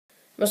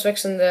just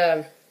fixing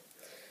the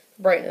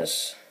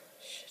brightness.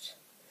 Shit.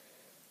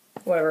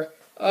 Whatever.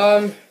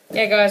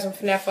 Yeah, guys, I'm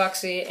FNAF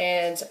Foxy,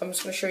 and I'm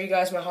just gonna show you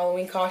guys my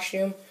Halloween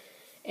costume.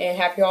 And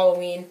happy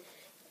Halloween.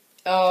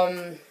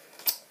 Yeah,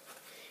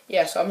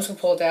 so I'm just gonna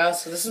pull it down.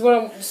 So this is what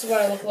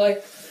I look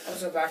like. I'm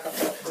just gonna back up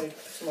to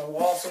my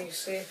wall so you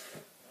see.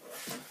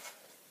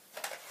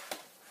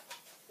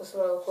 This is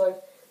what I look like.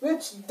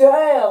 It's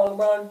down,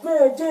 man.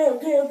 Damn.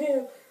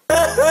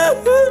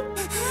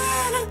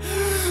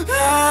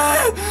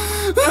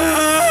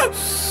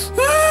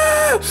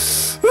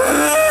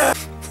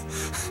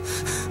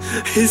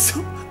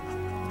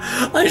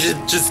 I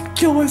should just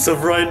kill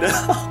myself right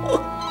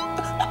now.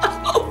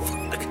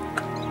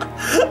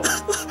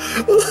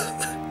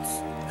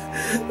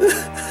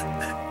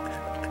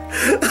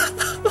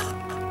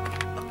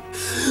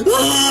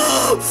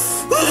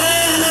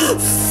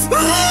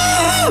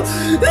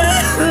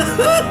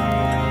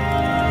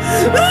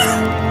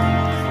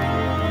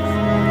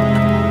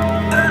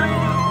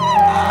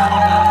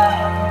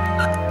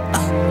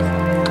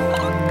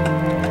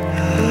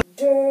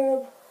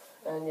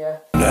 And yeah.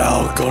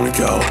 Now gonna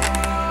go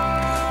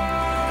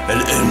and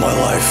end my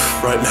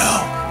life right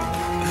now,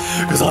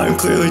 because I'm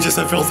clearly just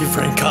a filthy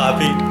Frank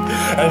copy,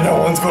 and no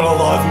one's gonna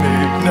love me.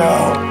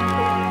 No.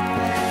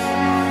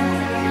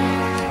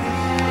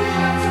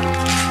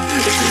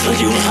 Is this what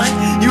you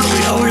want? You want me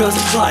to overdose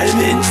of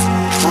vitamins?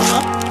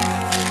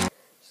 Huh?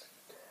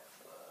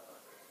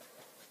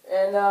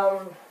 And I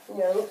don't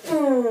know,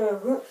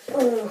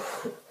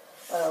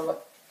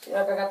 see,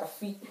 like I got the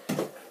feet,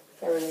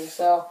 everything.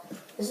 So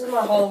this is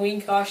my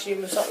Halloween costume.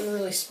 There's something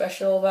really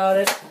special about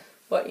it,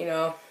 but you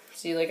know,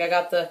 see, like I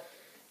got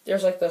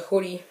there's like the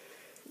hoodie,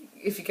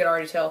 if you could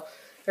already tell.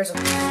 There's a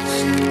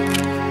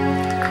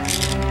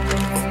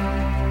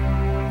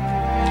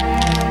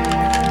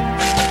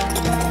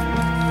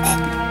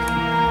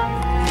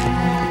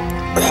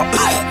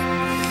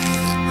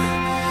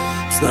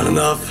It's not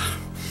enough.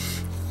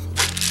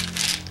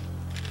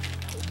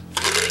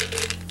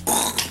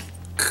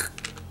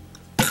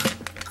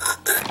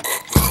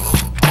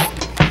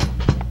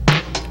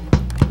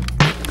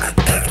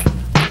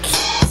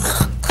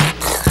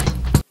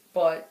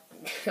 But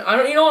I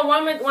don't. You know what?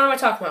 What am I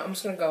talking about? I'm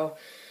just gonna go.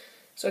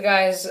 So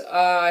guys,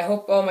 I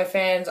hope all my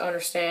fans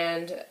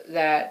understand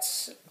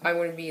that I'm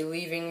gonna be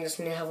leaving. Just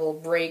gonna have a little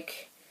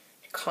break,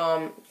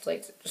 calm,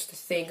 like just to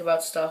think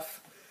about stuff.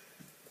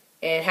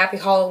 And happy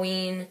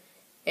Halloween,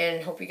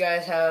 and hope you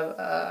guys have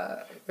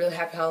a really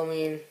happy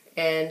Halloween.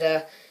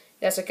 And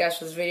that's it, guys,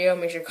 for this video.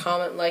 Make sure to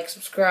comment, like,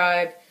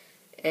 subscribe,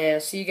 and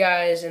I'll see you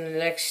guys in the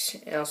next.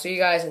 And I'll see you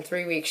guys in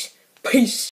 3 weeks. Peace.